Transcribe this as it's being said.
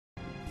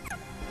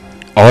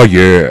Oh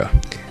yeah.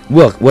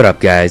 Well, what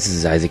up guys, this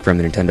is Isaac from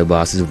the Nintendo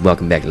Bosses.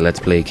 Welcome back to Let's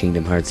Play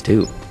Kingdom Hearts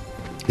 2.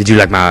 Did you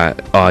like my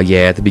oh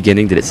yeah at the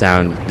beginning? Did it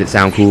sound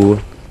cool?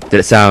 Did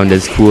it sound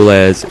as cool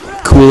as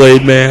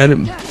Kool-Aid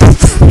Man?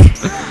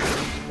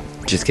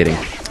 Just kidding.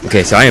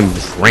 Okay, so I am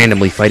just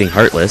randomly fighting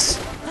Heartless.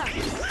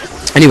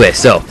 Anyway,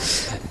 so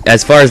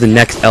as far as the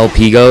next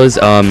LP goes,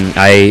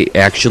 I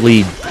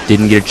actually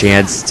didn't get a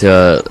chance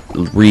to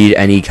read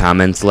any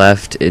comments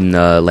left in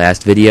the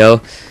last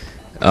video.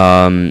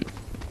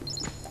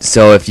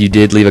 So if you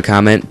did leave a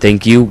comment,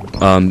 thank you,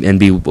 and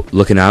be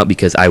looking out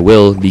because I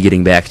will be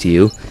getting back to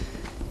you.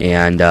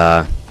 And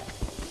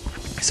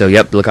so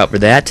yep, look out for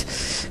that.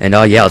 And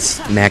yeah, let's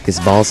smack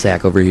this ball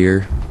sack over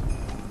here.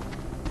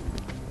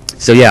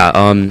 So yeah,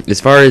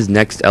 as far as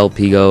next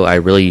LP go, I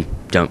really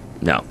don't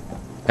know.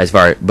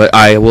 But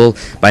I will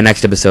by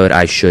next episode.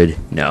 I should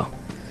know.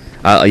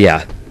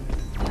 Yeah.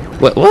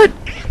 What?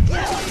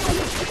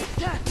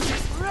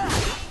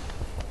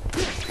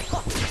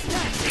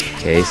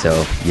 Okay,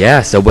 so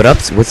yeah, so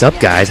what's up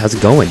guys? How's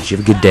it going? Did you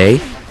have a good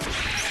day?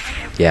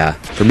 Yeah,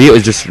 for me it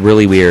was just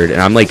really weird,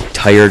 and I'm like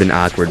tired and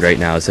awkward right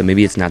now, so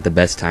maybe it's not the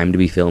best time to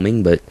be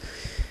filming, but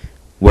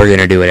we're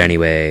gonna do it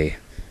anyway.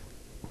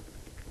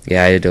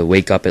 Yeah, I had to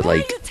wake up at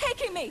like...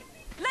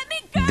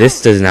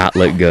 This does not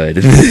look good.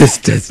 This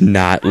does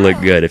not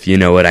look good, if you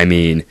know what I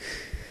mean.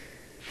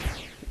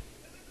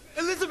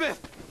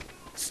 Elizabeth!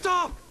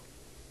 Stop!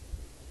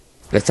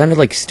 That sounded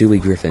like Stewie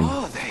Griffin.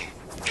 Are they?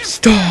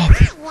 Stop!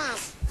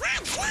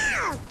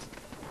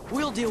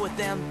 We'll deal with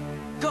them.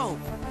 Go,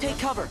 take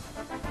cover.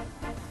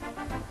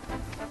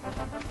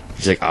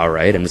 She's like,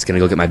 alright, I'm just gonna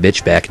go get my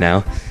bitch back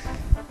now.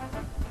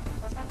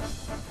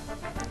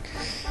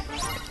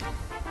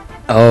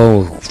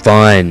 Oh,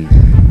 fun.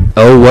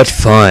 Oh, what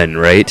fun,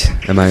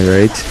 right? Am I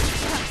right?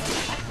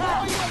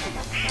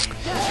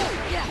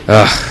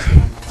 Ugh.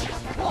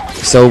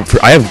 So,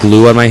 I have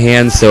glue on my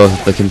hands, so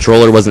if the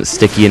controller wasn't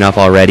sticky enough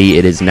already,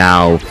 it is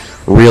now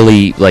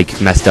really, like,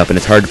 messed up, and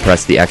it's hard to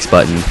press the X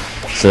button.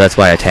 So that's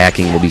why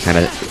attacking will be kind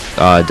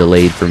of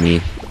delayed for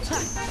me.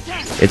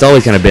 It's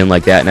always kind of been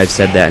like that, and I've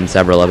said that in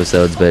several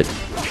episodes, but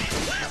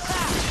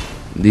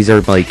these are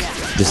like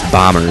just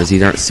bombers.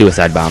 These aren't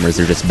suicide bombers,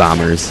 they're just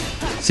bombers.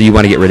 So you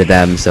want to get rid of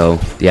them, so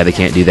yeah, they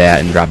can't do that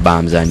and drop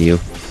bombs on you.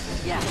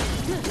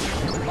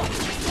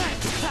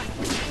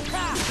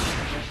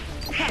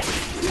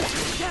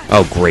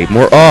 Oh great,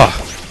 more, oh!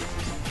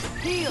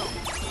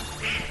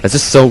 That's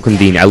just so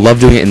convenient. I love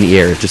doing it in the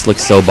air, it just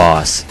looks so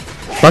boss.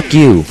 Fuck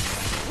you!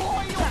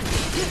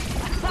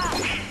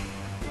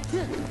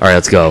 Alright,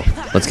 let's go.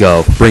 Let's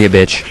go. Bring it,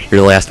 bitch.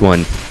 You're the last one.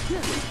 You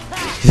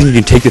think you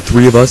can take the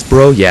three of us,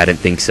 bro? Yeah, I didn't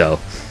think so.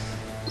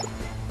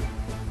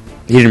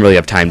 He didn't really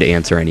have time to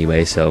answer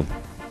anyway, so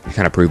we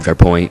kind of proved our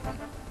point.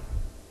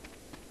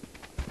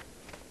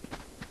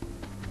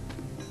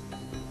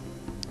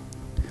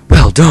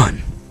 Well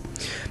done.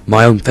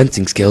 My own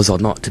fencing skills are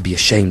not to be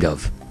ashamed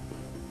of.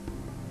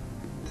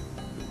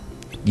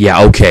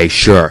 Yeah, okay,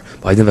 sure.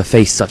 But I've never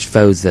faced such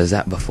foes as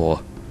that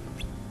before.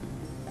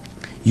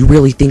 You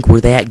really think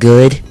we're that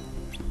good?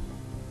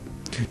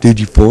 Did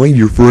you find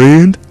your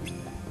friend?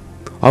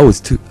 I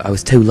was too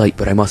late,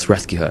 but I must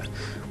rescue her.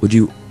 Would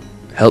you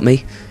help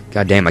me?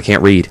 God damn, I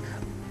can't read.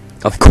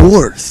 Of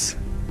course.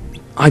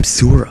 I'm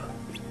Sora.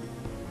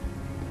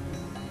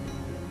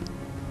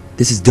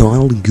 This is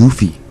Donald and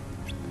Goofy.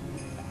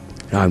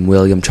 And I'm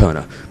William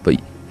Turner,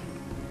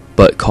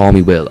 but call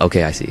me Will.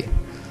 Okay, I see.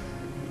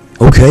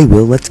 Okay,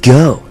 Will, let's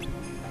go.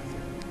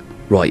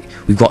 Right,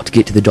 we've got to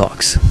get to the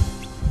docks.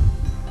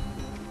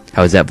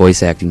 How is that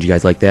voice acting? Do you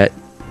guys like that?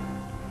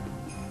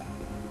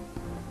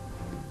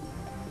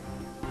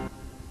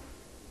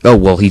 Oh,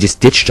 well, he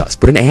just ditched us.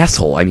 What an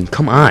asshole. I mean,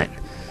 come on.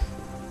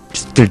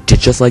 Just gonna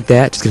ditch us like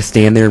that? Just gonna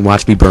stand there and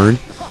watch me burn?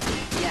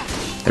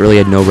 That really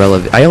had no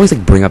relevance. I always,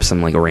 like, bring up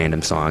some, like, a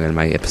random song in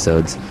my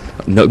episodes.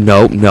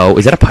 No.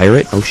 Is that a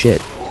pirate? Oh,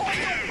 shit.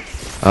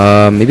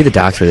 Maybe the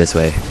docks are this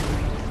way.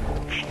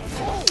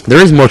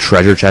 There is more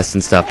treasure chests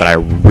and stuff, but I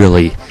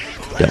really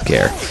don't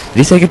care. Did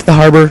he say get to the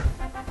harbor?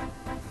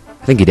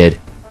 I think he did.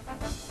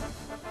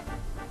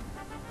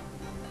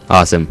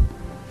 Awesome.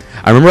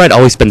 I remember I'd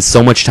always spend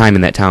so much time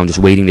in that town just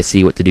waiting to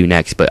see what to do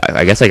next, but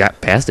I guess I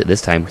got past it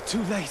this time. We're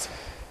too late.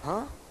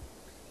 Huh?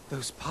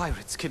 Those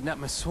pirates kidnapped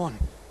Miss Swan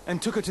and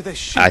took her to their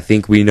ship. I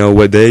think we know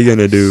what they're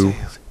gonna do.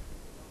 Sailed,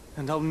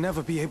 and I'll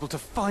never be able to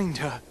find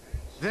her.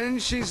 Then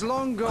she's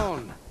long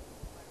gone.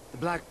 The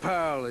Black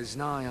Pearl is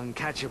nigh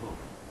uncatchable.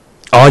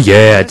 Oh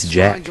yeah, it's Let's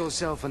Jack. find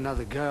yourself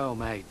another girl,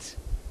 mate.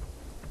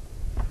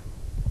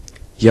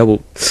 Yeah,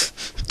 well,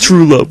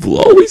 true love will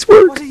always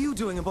work. What are you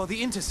doing about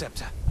the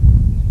interceptor?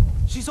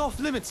 She's off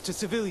limits to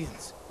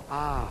civilians.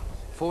 Ah,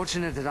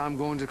 fortunate that I'm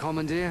going to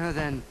commandeer her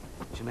then.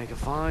 She'll make a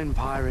fine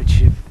pirate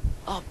ship.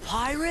 A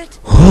pirate?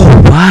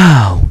 Oh,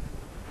 wow.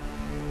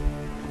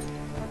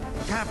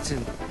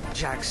 Captain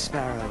Jack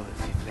Sparrow,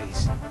 if you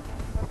please.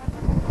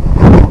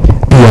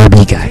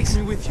 BRB, guys.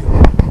 Take me with you.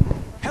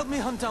 Help me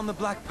hunt down the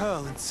Black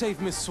Pearl and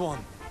save Miss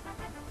Swan.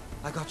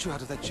 I got you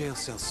out of that jail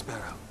cell,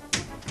 Sparrow.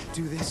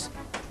 Do this,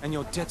 and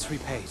your debts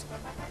repaid.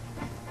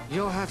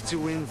 You'll have to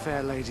win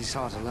Fair Lady's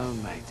heart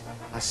alone, mate.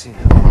 I see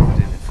no road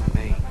in it for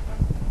me.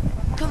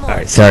 Come on.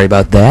 Alright, sorry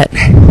about that.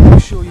 You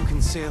sure you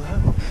can sail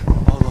her?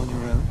 All on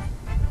your own?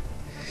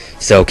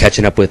 So,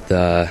 catching up with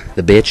the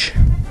bitch,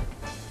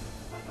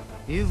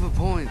 You've a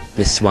point.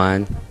 Miss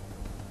Swan.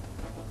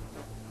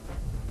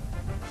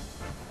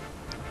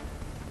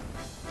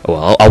 Oh,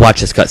 well, I'll watch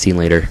this cutscene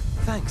later.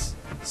 Thanks,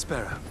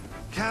 Sparrow.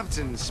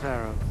 Captain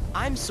Sparrow.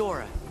 I'm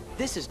Sora.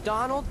 This is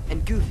Donald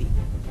and Goofy.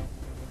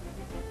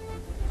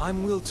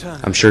 I'm Will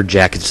Turner. I'm sure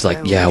Jack is just like,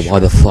 yeah, why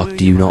the fuck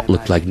do you not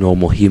look like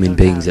normal human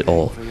beings at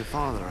all? For your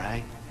father,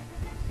 eh?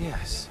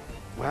 Yes.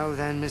 Well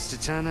then, Mr.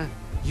 Turner,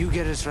 you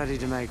get us ready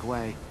to make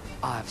way.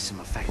 I have some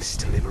effects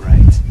to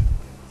liberate.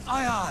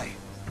 Aye, aye.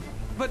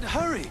 But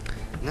hurry.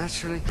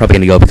 Naturally. Probably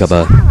gonna go pick up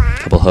a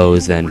couple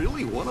hoes then.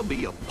 Really want to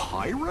be a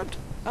pirate?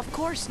 Of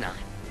course not.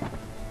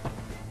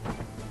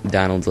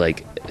 Donald's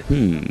like,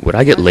 would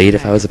I get laid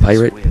if I was a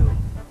pirate?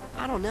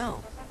 I don't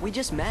know. We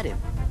just met him.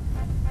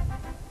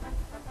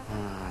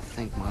 I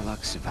think my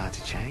luck's about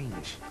to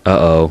change.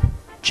 Uh-oh.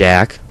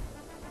 Jack,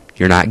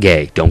 you're not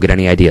gay. Don't get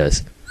any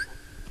ideas.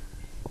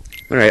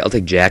 Alright, I'll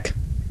take Jack.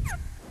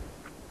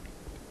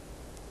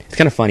 It's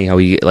kind of funny how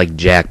you like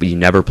Jack, but you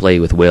never play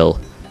with Will.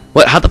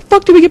 What? How the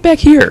fuck did we get back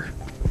here?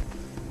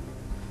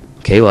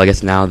 Okay, well, I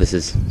guess now this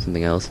is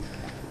something else.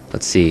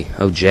 Let's see.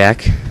 Oh,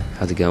 Jack,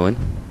 how's it going?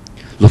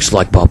 Looks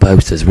like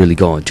Barbossa's really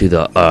going to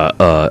the,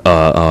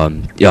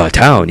 town.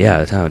 Yeah,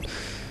 the town.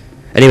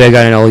 Anyway, I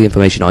got all the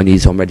information I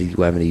need, so I'm ready to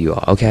go wherever you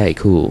are. Okay,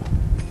 cool.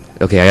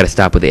 Okay, I gotta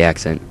stop with the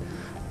accent.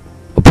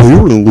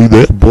 Apparently,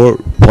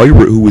 that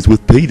pirate who was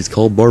with Pete is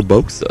called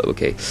Barbossa.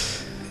 Okay.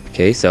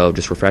 Okay, so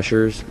just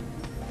refreshers.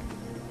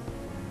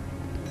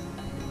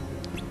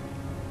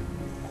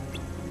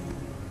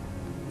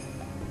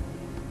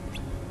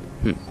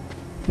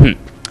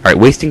 Alright,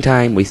 wasting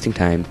time. We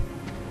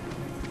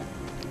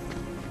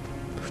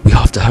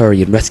have to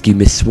hurry and rescue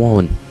Miss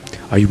Swan.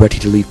 Are you ready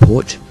to leave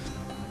port?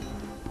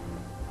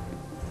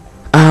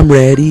 I'm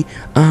ready.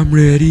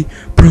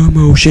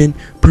 Promotion.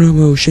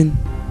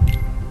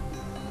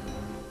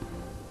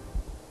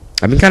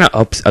 I've been kind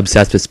of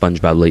obsessed with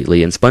SpongeBob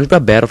lately, and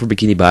SpongeBob Battle for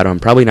Bikini Bottom I'm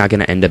probably not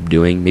going to end up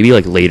doing. Maybe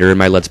like later in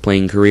my Let's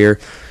Playing career,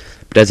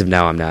 but as of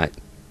now I'm not.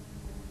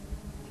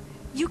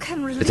 You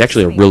can release It's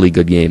actually a me. really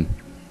good game.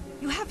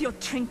 You have your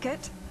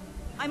trinket.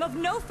 I'm of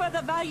no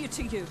further value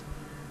to you.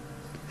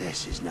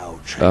 This is no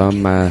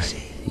trinket,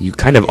 You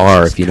kind of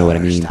are, if you know what I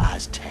mean.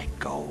 Aztec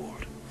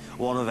gold.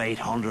 One of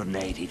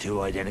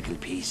 882 identical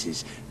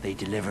pieces they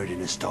delivered in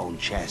a stone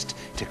chest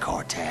to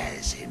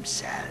Cortez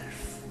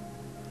himself.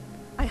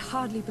 I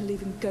hardly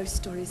believe in ghost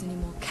stories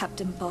anymore,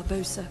 Captain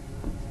Barbossa.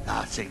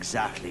 That's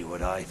exactly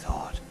what I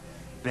thought.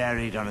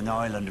 Buried on an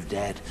island of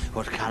dead,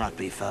 what cannot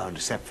be found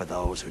except for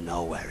those who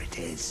know where it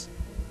is.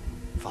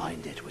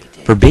 Find it, we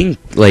did. For being,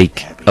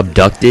 like,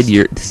 abducted,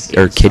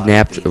 or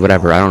kidnapped, or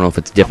whatever, I don't know if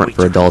it's different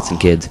for adults and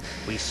kids,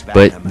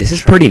 but this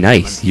is pretty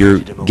nice. You're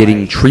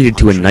getting treated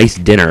to a nice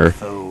dinner,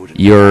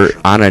 you're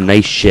on a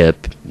nice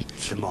ship,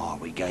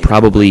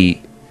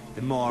 probably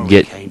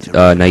get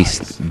a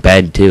nice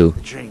bed, too.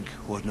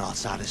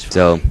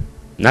 So,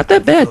 not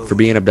that bad for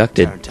being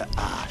abducted.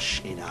 I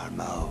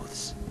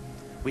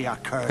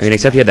mean,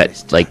 except you had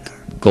that, like,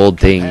 gold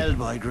thing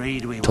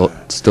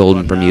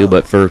stolen from you,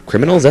 but for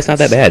criminals, that's not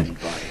that bad.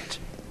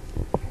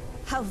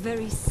 How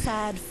very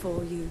sad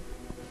for you.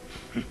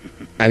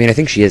 I mean, I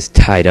think she is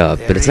tied up,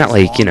 but it's not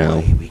like, you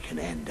know... We can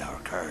end our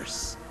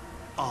curse.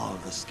 All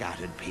the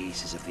scattered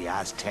pieces of the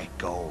Aztec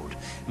gold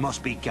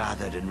must be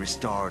gathered and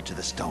restored to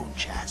the stone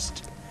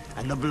chest.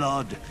 And the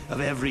blood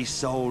of every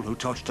soul who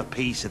touched a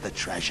piece of the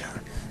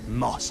treasure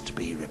must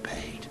be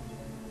repaid.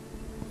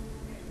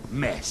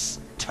 Miss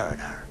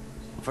Turner,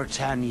 for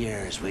 10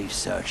 years we've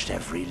searched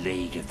every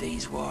league of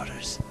these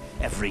waters,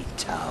 every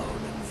town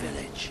and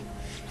village,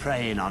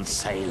 preying on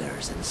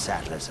sailors and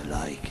settlers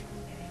alike.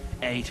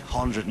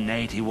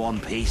 881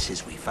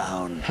 pieces we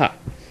found,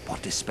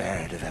 but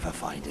despaired of ever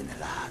finding the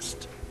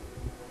last.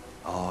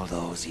 All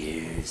those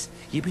years,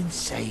 you've been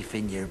safe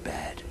in your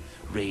bed,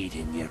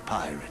 reading your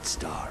pirate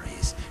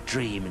stories,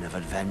 dreaming of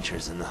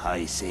adventures in the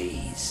high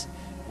seas.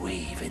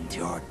 We've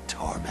endured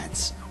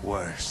torments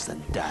worse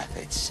than death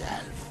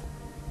itself.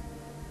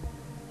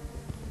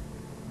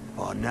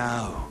 But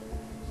now,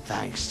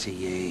 thanks to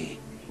ye,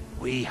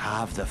 we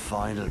have the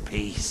final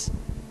piece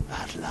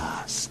at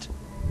last.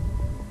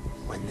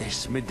 When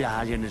this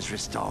medallion is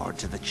restored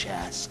to the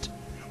chest,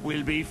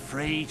 we'll be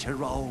free to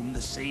roam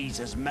the seas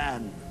as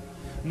men.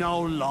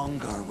 No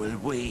longer will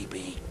we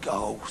be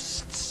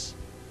ghosts.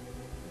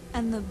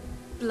 And the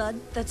blood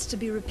that's to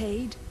be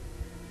repaid?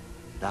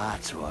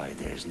 That's why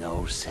there's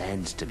no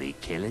sense to be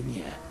killing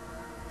you.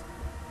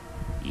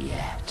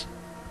 Yet.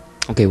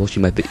 Okay, well, she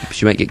might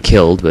get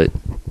killed, but...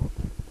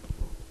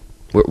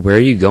 Where are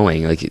you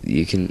going? Like,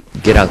 you can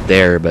get out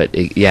there, but...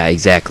 yeah,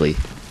 exactly.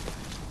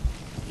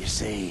 You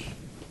see,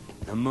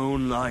 the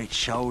moonlight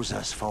shows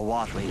us for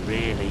what we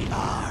really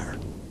are.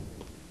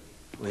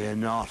 We're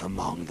not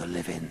among the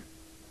living,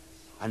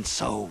 and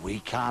so we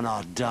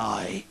cannot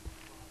die.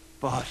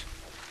 But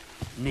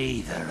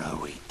neither are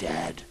we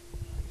dead.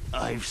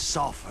 I've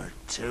suffered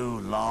too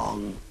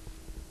long.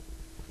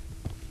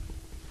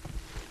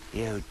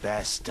 You'd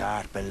best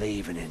start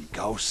believing in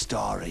ghost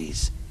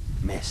stories,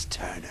 Miss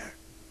Turner.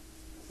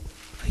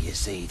 For you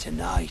see,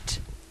 tonight,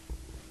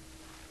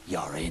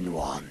 you're in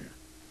one.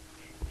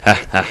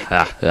 Ha ha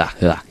ha ha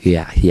ha.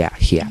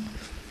 Yeah.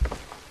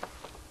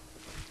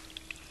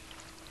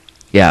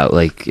 Yeah,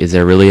 like, is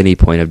there really any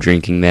point of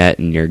drinking that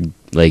in your,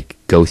 like,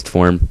 ghost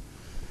form?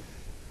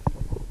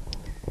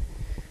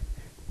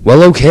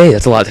 Well, okay,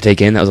 that's a lot to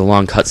take in. That was a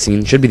long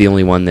cutscene. Should be the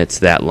only one that's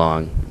that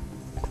long.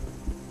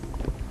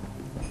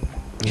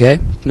 Okay,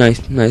 nice.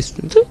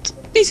 It's a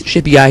decent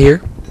ship you got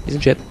here.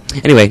 Decent ship.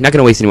 Anyway, not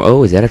gonna waste any more.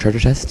 Oh, is that a treasure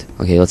chest?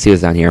 Okay, let's see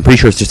what's down here. I'm pretty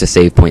sure it's just a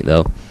save point,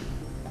 though.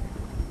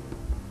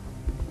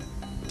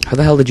 How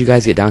the hell did you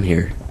guys get down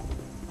here?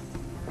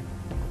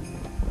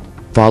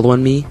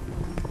 Following me?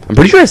 I'm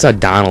pretty sure I saw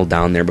Donald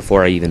down there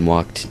before I even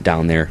walked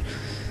down there.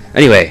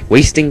 Anyway,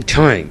 wasting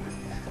time.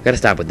 Gotta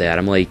stop with that.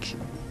 I'm like,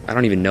 I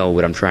don't even know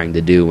what I'm trying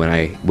to do when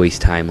I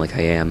waste time like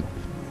I am.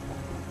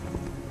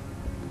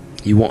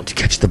 You want to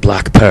catch the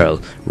Black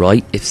Pearl,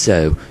 right? If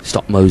so,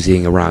 stop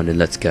moseying around and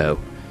let's go.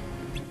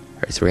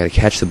 Alright, so we gotta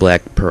catch the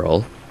Black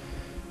Pearl.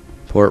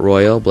 Port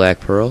Royal, Black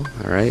Pearl.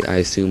 Alright, I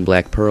assume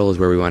Black Pearl is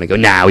where we want to go.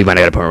 Nah, we might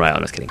have got to Port Royal.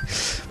 I'm just kidding.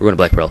 We're going to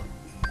Black Pearl.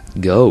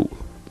 Go.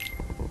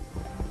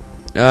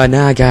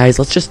 Nah, guys,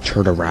 let's just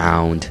turn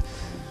around.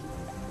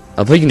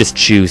 I think you can just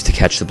choose to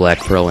catch the Black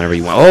Pearl whenever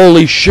you want.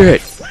 Holy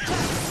shit!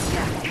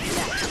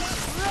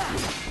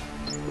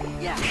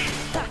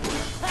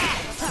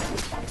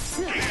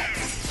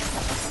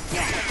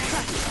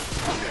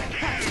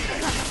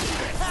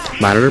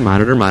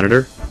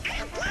 Monitor.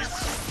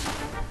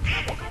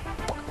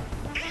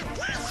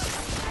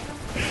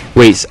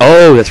 Wait,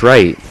 oh, that's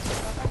right.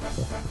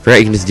 Forgot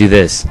you can just do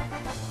this.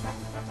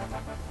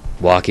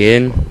 Walk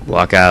in,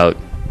 walk out.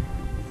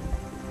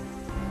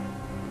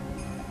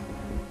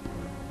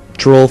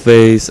 Troll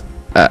face.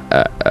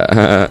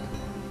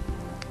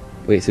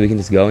 Wait, so we can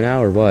just go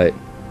now, or what?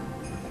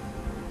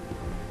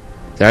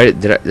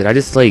 Did I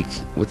just, like,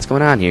 what's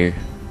going on here?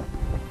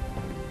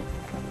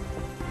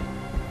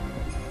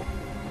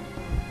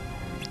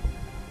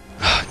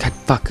 God,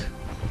 fuck.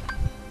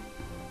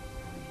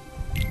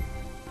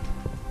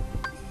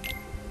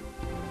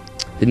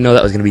 Didn't know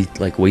that was gonna be,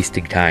 like,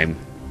 wasting time.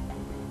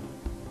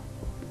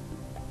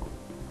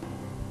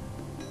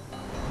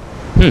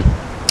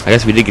 I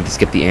guess we did get to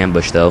skip the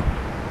ambush, though.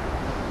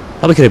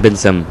 Probably could have been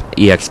some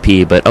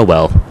EXP, but oh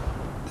well.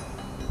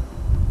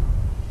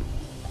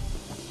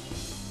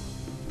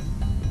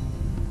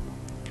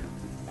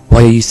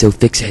 Why are you so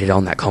fixated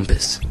on that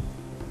compass?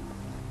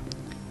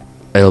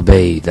 It'll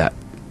be that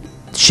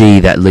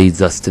she that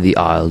leads us to the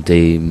Isle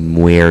de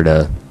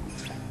Muerta,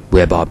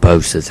 where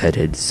Barbossa's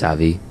headed,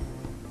 savvy?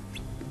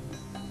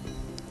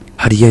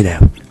 How do you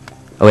know?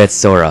 Oh, it's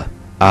Sora.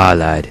 Ah,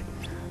 lad.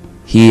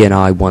 He and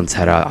I once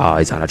had our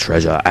eyes on a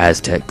treasure,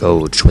 Aztec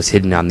gold, which was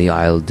hidden on the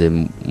Isle de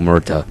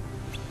Muerta.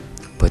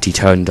 But he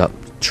turned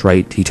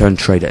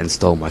traitor and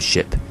stole my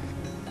ship.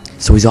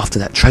 So he's off to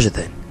that treasure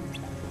then?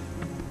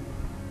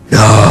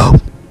 No!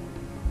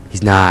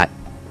 He's not.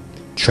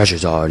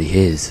 Treasure's already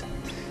his.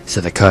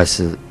 So's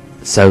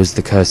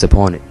the curse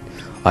upon it.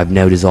 I've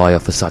no desire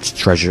for such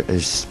treasure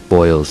as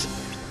spoils,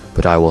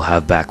 but I will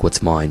have back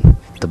what's mine,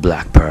 the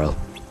Black Pearl.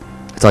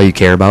 That's all you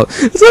care about?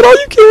 Is that all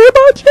you care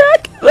about,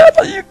 Jack? That's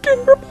all you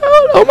care about?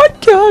 Oh my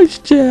gosh,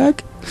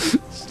 Jack.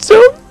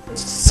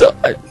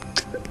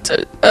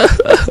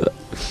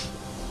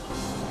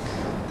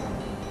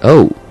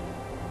 Oh.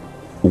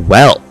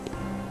 Well.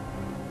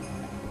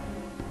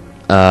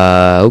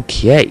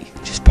 Okay.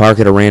 Just park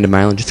at a random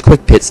island. Just a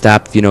quick pit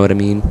stop, if you know what I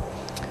mean.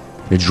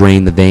 To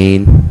drain the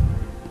vein.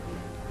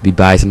 Be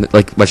buy something,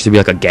 like, watch there be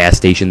like a gas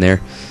station there.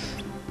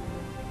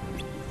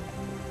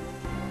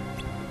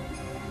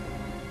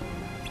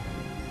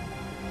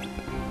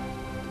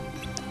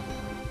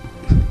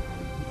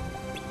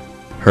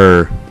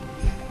 Her.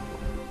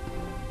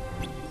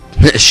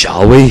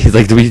 Shall we?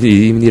 Like, do we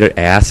even need to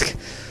ask?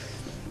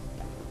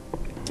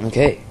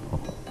 Okay.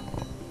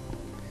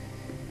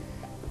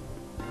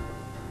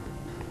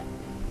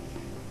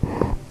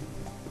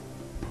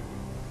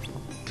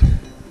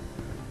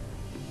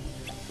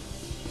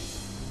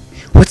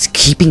 What's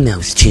keeping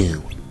those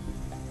two?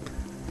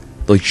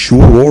 They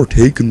sure are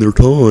taking their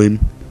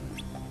time.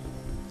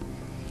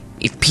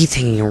 If Pete's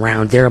hanging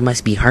around, there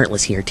must be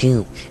Heartless here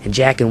too. And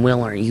Jack and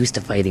Will aren't used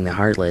to fighting the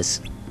Heartless.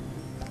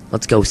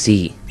 Let's go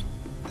see.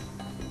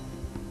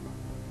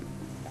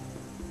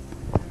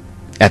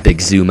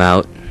 Epic zoom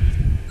out.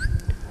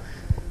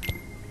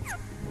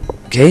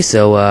 Okay,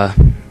 so,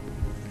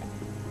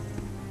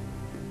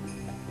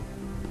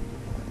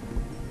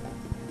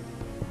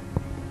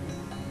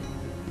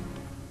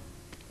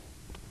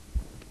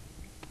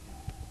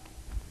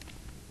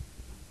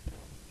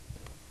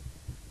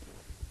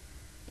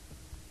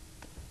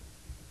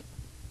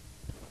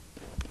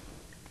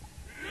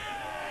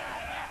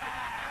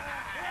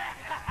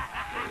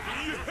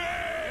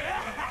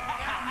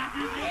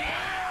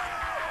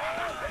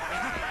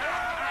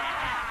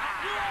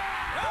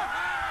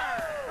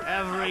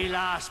 Every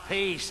last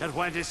piece that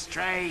went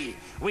astray,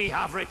 we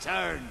have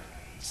returned,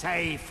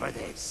 save for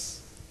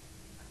this.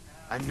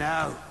 And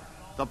now,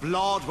 the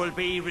blood will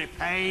be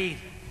repaid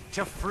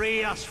to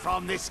free us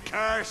from this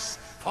curse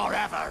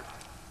forever.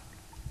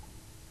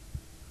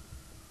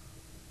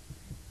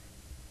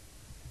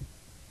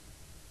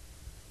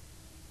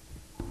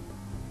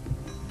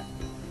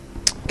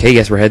 Okay,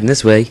 guess we're heading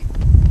this way.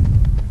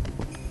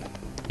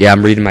 Yeah,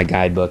 I'm reading my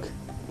guidebook.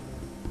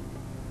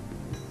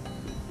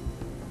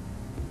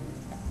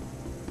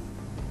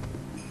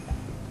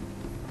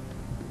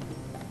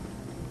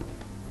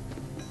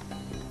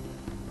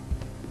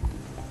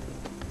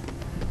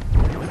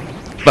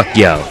 Fuck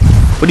yo.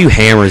 What are you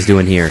hammers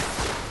doing here?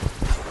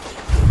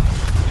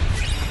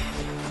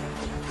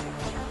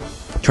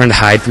 Trying to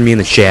hide from me in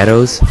the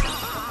shadows?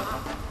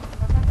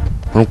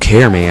 I don't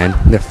care, man.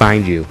 I'm gonna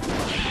find you.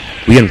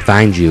 We gonna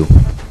find you.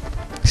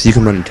 So you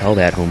can run and tell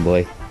that,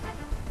 homeboy.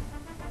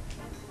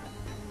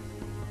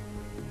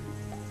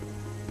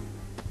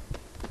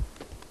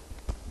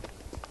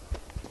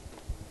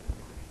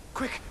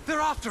 Quick,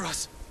 they're after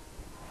us.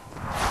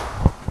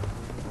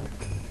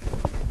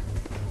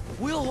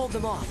 We'll hold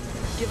them off.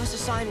 Give us a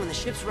sign when the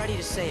ship's ready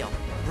to sail.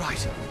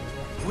 Right.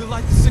 We'll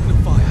light the signal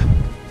fire.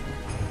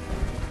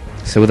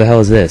 So what the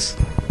hell is this?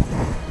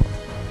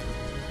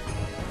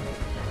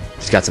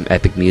 Just got some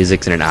epic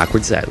music and an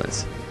awkward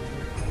silence.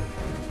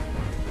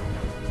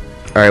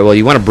 Alright, well,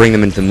 you want to bring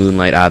them into the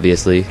moonlight,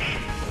 obviously.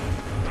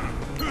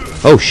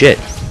 Oh, shit.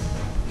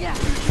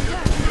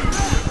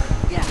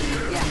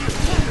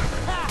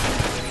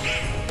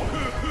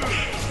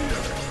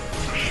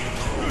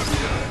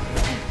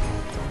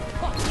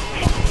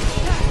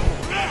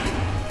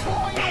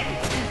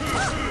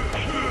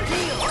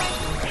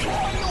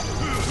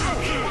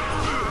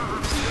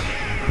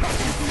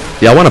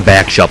 Yeah, I want a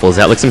back shuffle. Is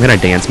that like some kind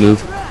of dance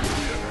move?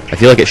 I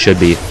feel like it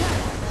should be.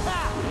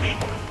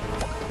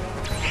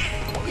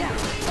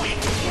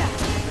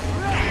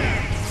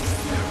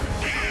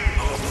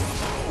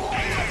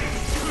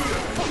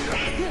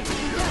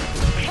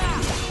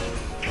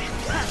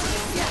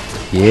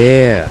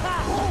 Yeah.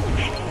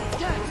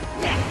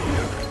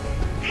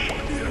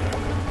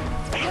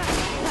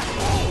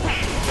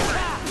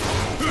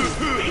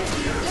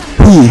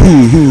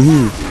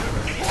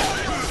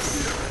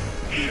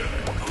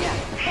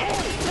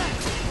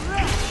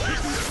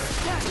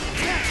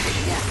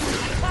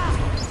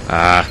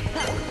 Ah.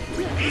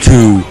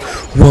 2,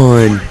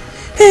 1.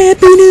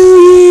 Happy New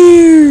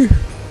Year!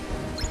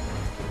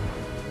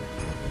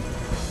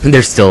 And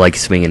they're still like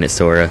swinging at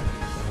Sora.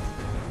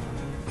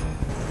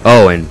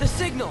 Oh, and The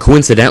signal.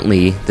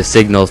 coincidentally, the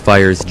signal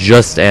fires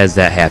just as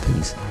that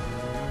happens.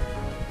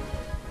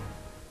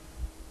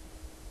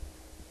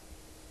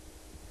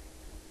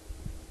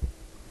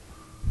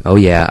 Oh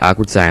yeah,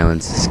 awkward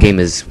silence. This game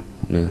is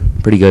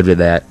pretty good with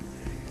that.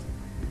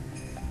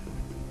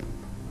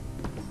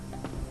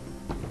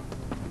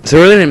 So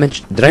I really didn't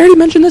mention. Did I already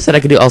mention this? That I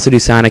could also do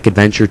Sonic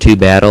Adventure 2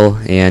 Battle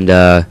and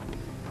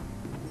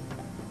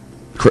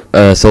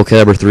Soul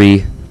Calibur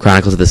 3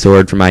 Chronicles of the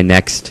Sword for my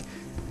next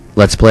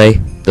Let's Play.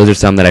 Those are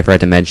some that I forgot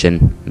to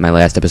mention in my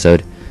last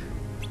episode.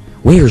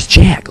 Where's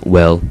Jack?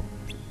 Well.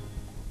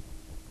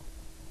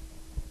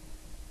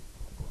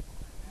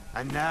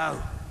 And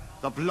now,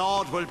 the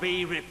blood will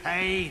be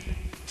repaid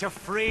to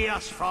free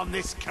us from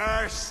this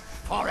curse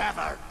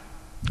forever.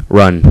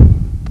 Run.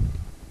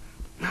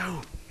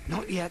 No,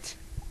 not yet.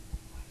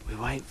 We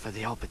wait for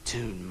the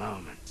opportune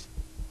moment.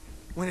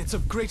 When it's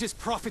of greatest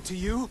profit to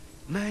you?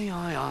 May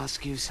I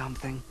ask you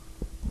something?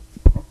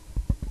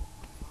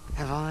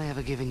 Have I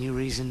ever given you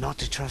reason not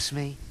to trust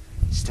me?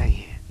 Stay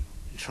here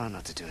and try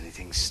not to do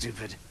anything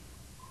stupid.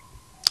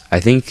 I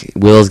think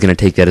Will's gonna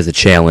take that as a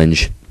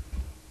challenge.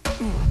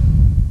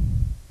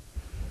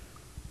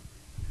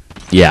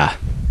 Yeah.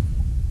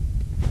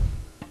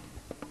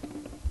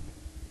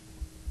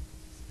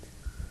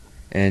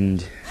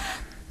 And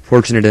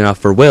fortunate enough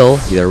for Will,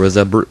 there was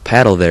a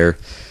paddle there.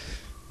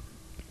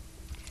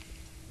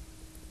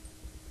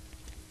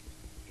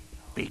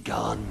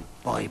 Begone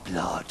by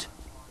blood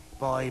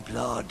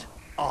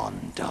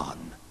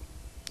undone.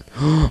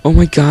 Oh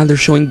my god, they're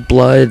showing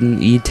blood in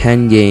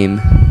E10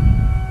 game.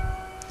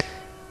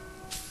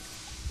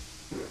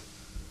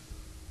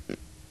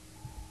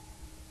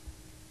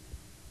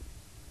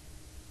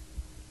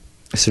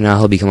 So now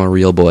he'll become a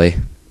real boy.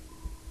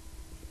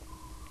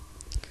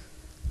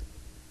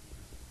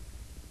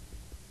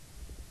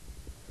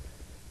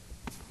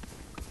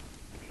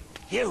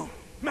 You,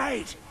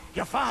 maid,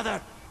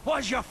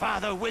 was your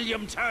father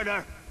William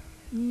Turner?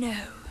 No.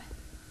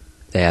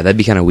 Yeah, that'd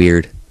be kind of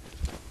weird.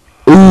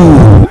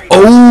 Ooh,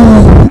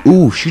 oh,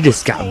 ooh, she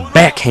just got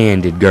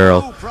backhanded,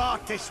 girl. Who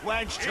brought this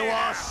wench to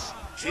us?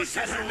 She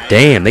said her name.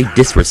 Damn, they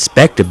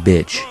disrespect a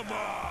bitch.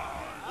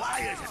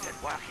 Why isn't it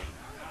working?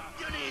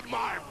 You need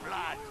more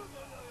blood.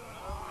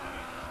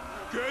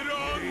 Get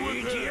on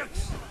with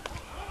idiots.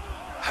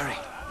 Hurry.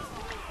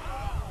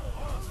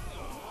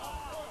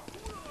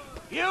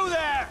 You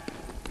there!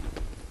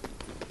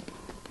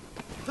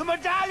 The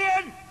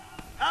medallion!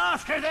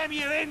 After them,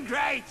 you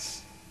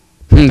ingrates!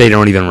 They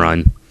don't even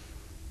run.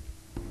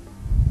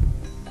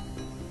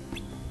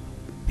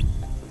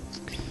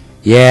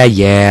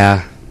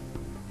 Yeah.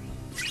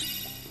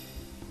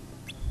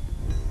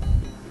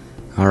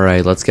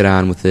 Alright, let's get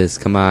on with this.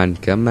 Come on.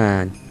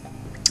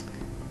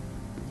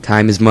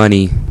 Time is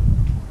money.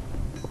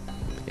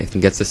 If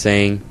it gets the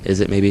saying, is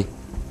it maybe?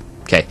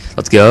 Okay,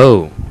 let's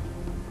go.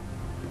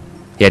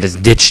 Yeah,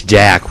 just ditch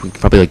Jack. We're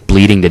probably like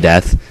bleeding to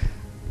death.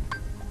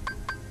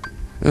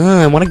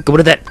 I want to go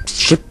to that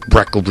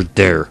shipwreck over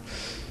there.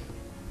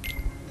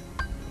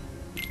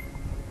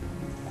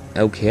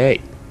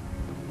 Okay.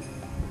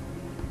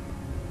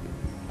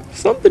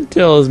 Something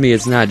tells me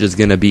it's not just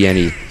gonna be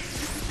any.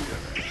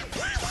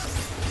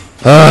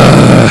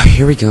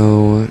 Here we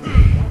go.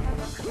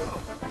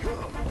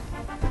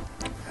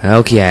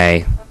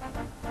 Okay.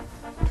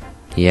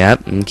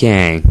 Yep,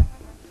 okay.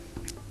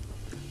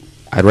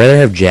 I'd rather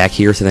have Jack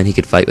here so then he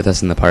could fight with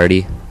us in the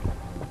party.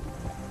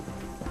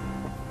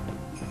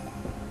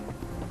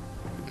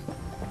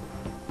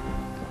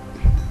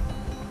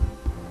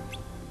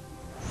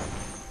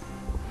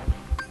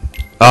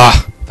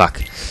 Ah,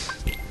 fuck.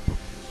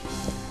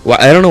 Well,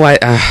 I don't know why.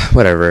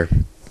 Whatever.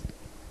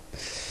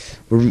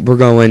 We're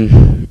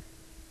going.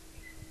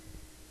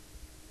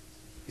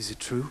 Is it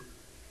true?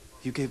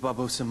 You gave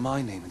Barbossa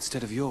my name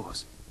instead of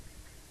yours.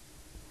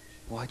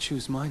 Why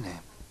choose my name?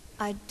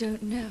 I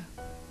don't know.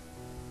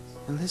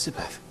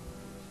 Elizabeth,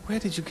 where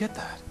did you get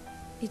that?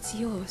 It's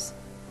yours.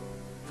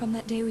 From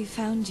that day we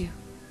found you.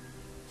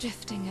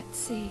 Drifting at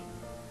sea.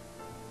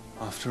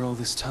 After all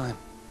this time,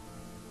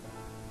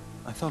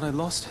 I thought I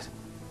lost it.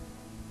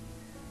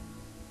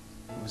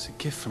 It was a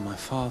gift from my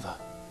father.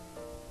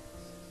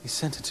 He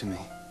sent it to me.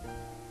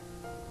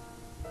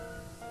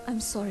 I'm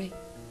sorry.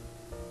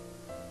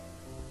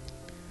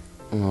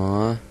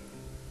 Aww.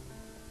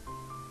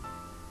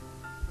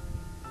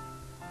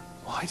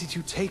 Why did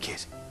you take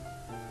it?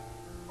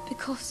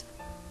 Because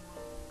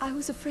I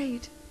was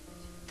afraid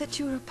that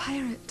you were a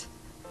pirate.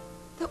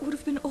 That would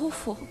have been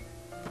awful.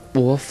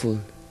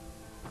 Awful.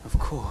 Of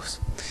course.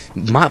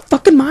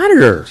 Fucking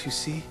monitor. Don't you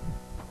see?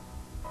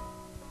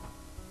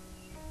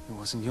 It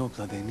wasn't your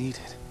blood they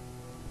needed.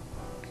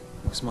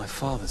 It was my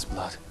father's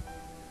blood.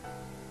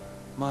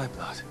 My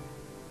blood.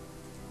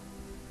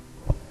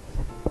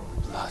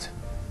 Blood.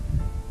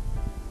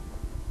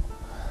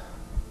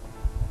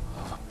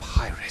 Of a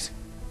pirate.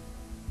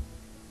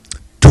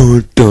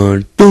 Dun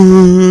dun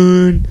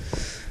dun.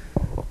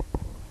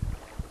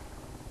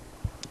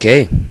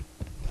 Okay.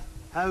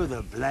 How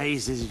the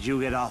blazes did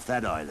you get off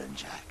that island,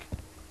 Jack?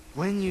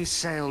 When you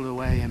sailed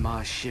away in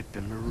my ship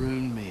and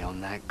marooned me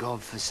on that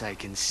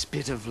godforsaken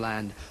spit of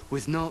land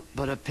with naught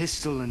but a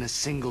pistol and a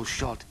single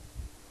shot,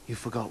 you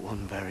forgot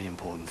one very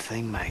important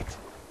thing, mate.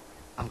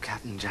 I'm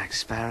Captain Jack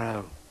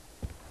Sparrow.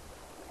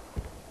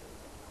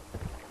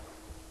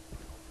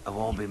 I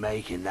won't be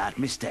making that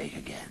mistake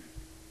again.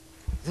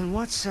 Then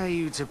what say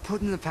you to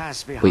putting the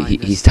past behind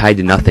Wait, us, he's tied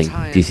to nothing.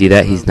 untying Do you see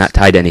that? He's not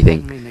tied to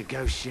anything. letting me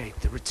negotiate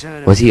the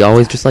return of Was he the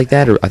always attack? just like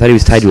that, or I thought he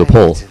was tied to a What say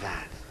you pole? to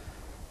that?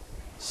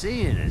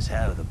 Seeing as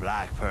how the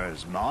Black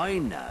Pearl's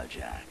mine now,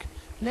 Jack,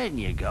 letting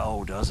you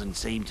go doesn't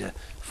seem to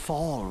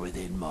fall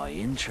within my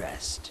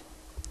interest.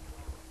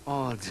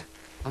 Odd.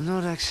 I'm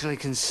not actually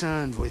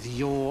concerned with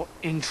your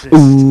interest.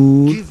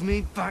 Ooh. Give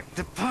me back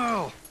the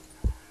pearl.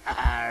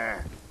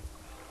 Arr.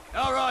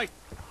 All right,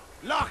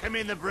 lock him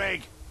in the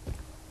brig.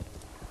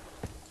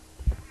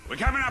 We're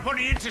coming up on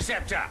the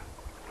interceptor.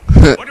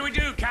 What do we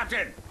do,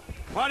 Captain?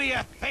 What do you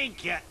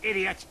think, you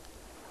idiot?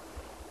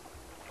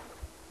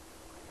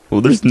 Well,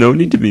 there's no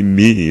need to be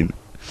mean.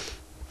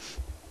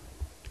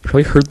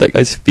 Probably hurt that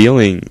guy's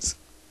feelings.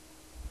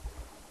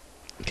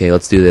 Okay,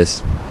 let's do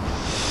this.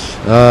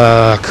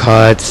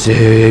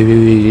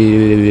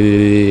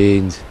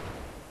 Cutscenes.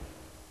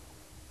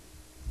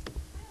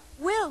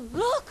 Will,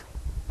 look!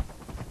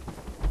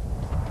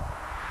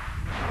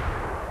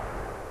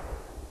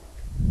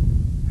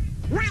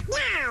 What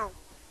now?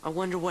 I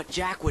wonder what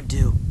Jack would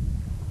do.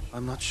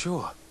 I'm not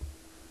sure.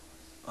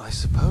 I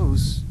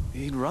suppose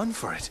he'd run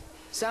for it.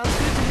 Sounds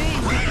good to me.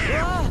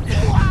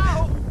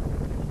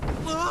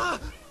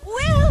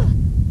 Will!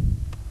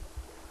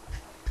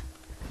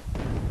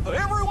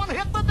 Everyone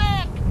hit the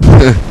deck!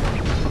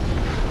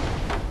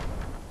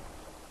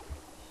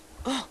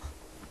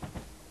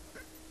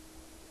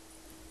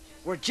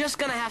 We're just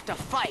gonna have to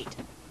fight.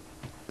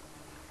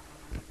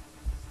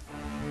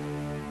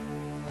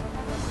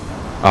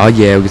 Oh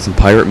yeah, we get some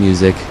pirate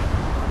music.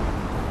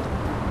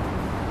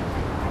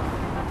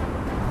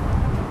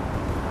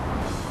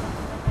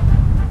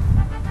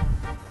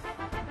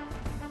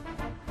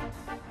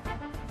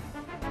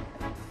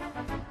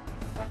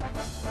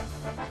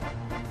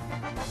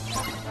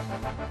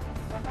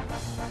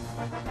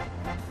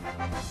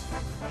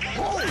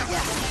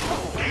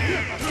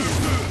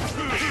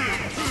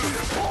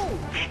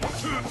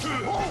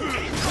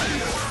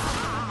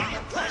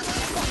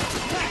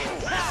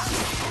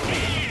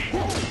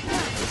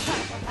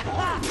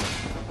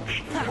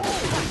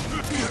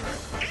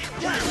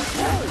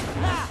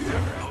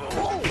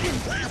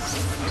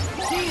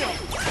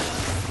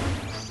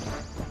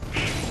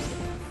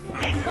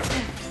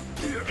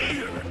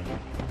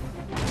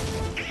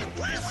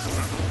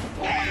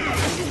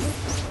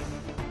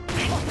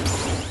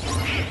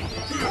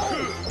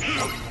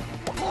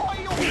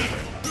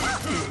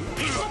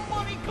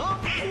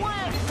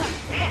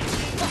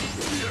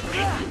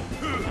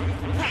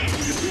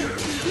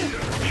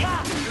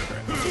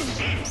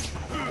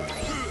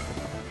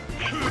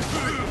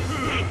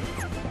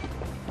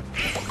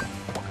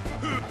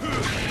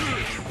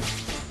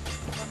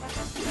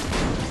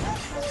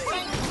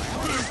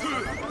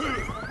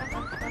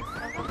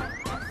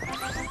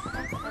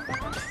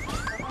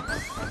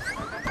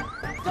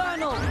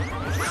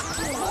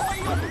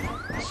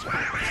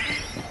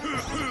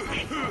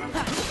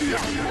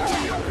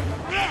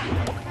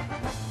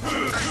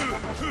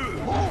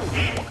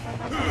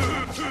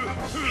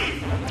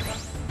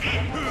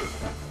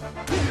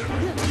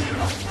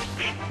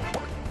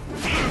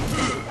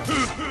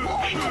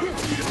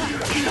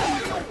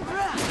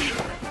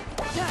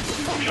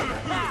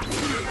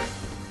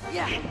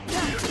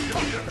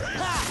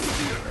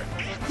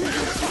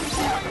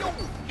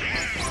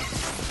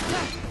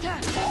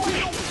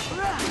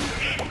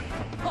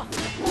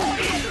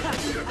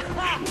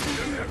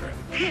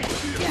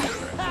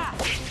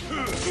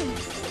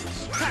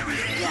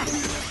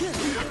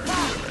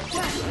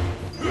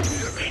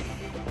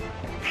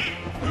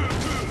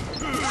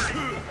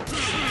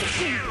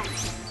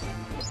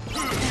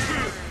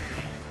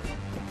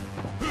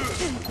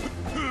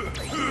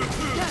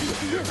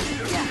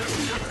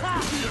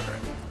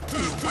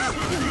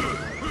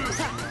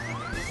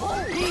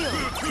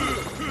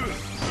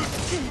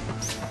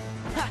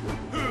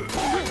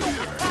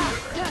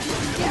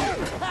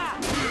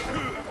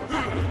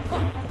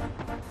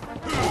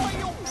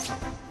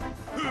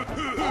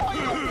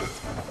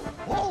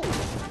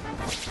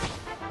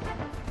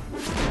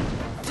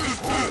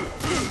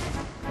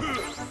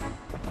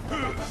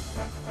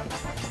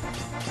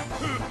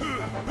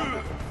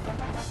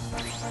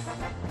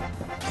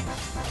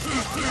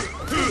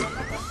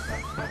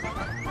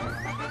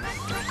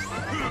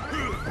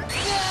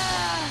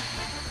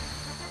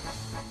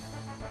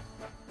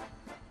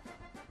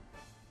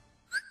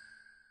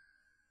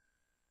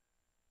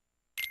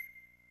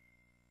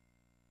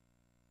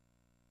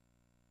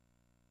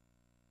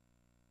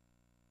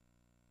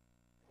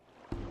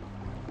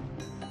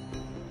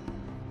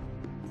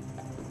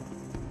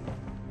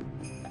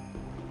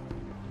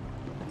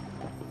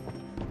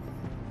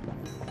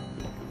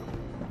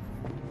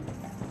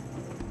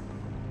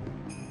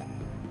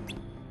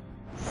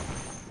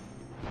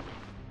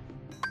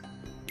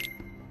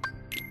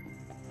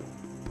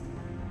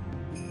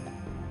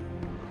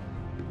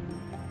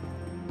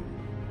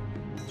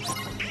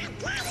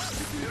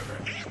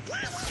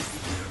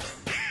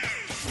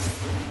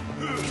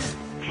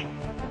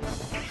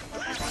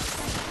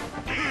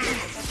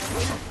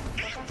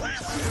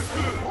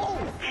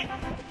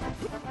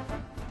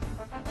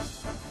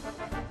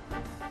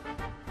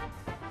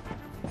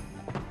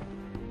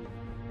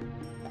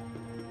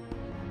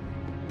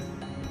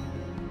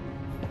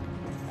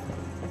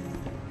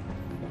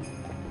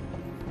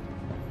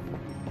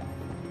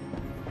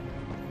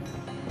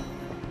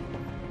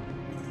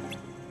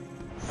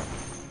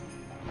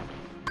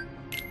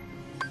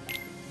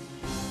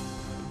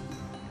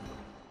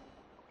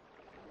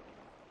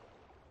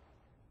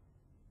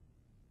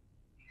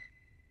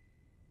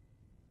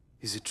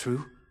 Is it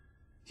true?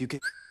 You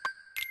get...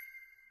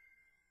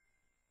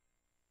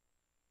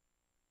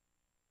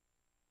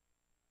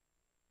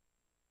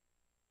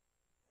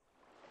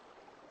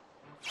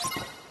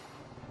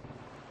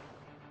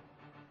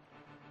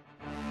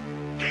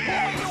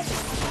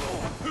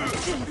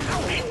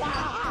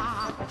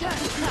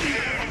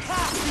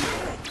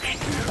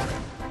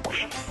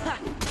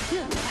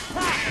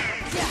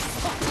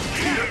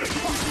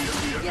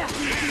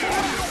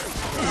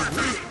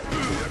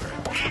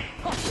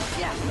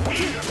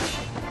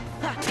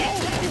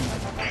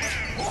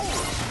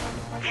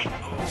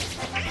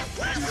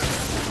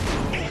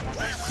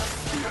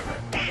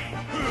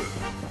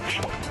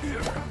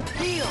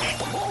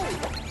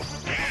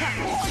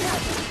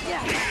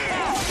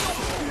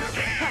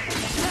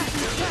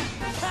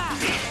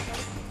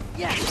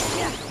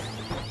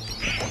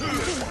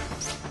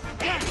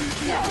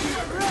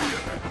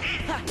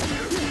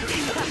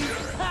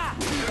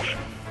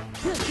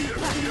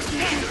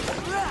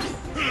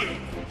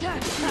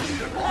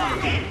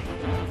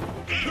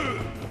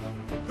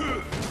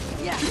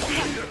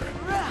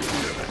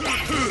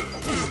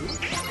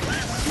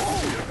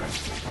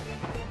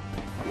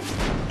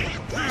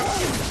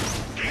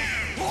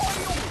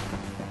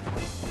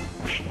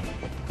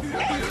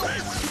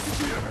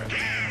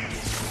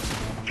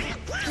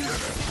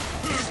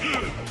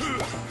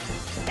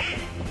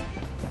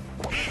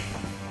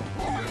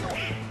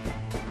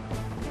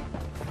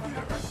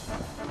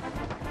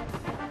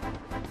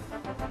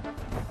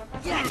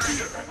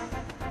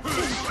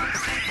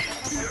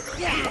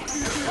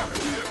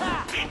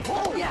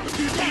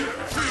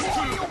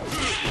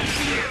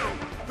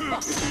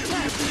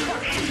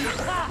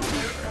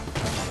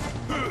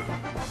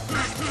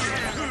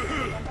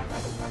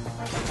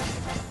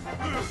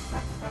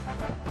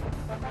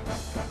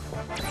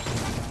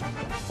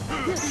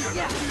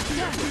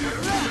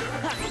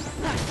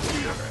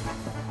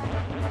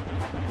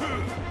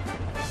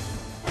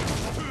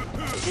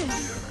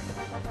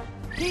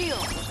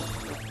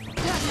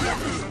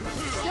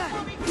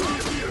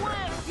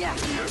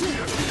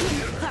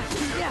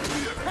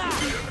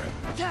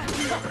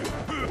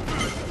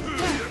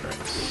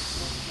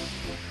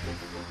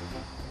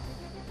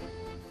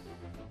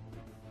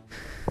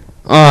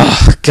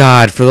 Oh,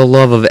 God, for the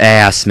love of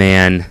ass,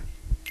 man.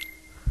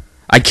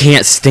 I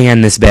can't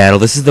stand this battle.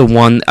 This is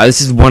one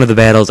of the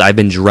battles I've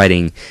been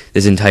dreading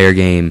this entire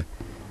game.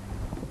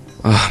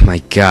 Oh my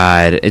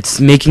God.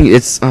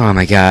 Oh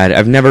my God.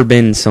 I've never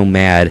been so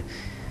mad.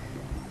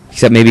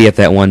 Except maybe at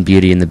that one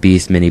Beauty and the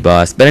Beast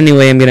mini-boss. But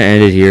anyway, I'm going to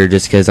end it here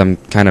just because I'm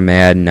kind of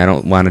mad and I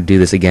don't want to do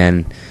this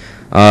again.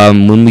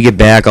 When we get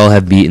back, I'll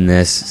have beaten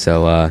this.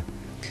 So,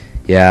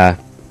 yeah.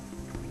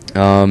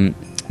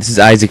 This is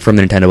Isaac from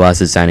the Nintendo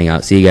Bosses signing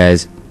out. See you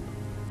guys.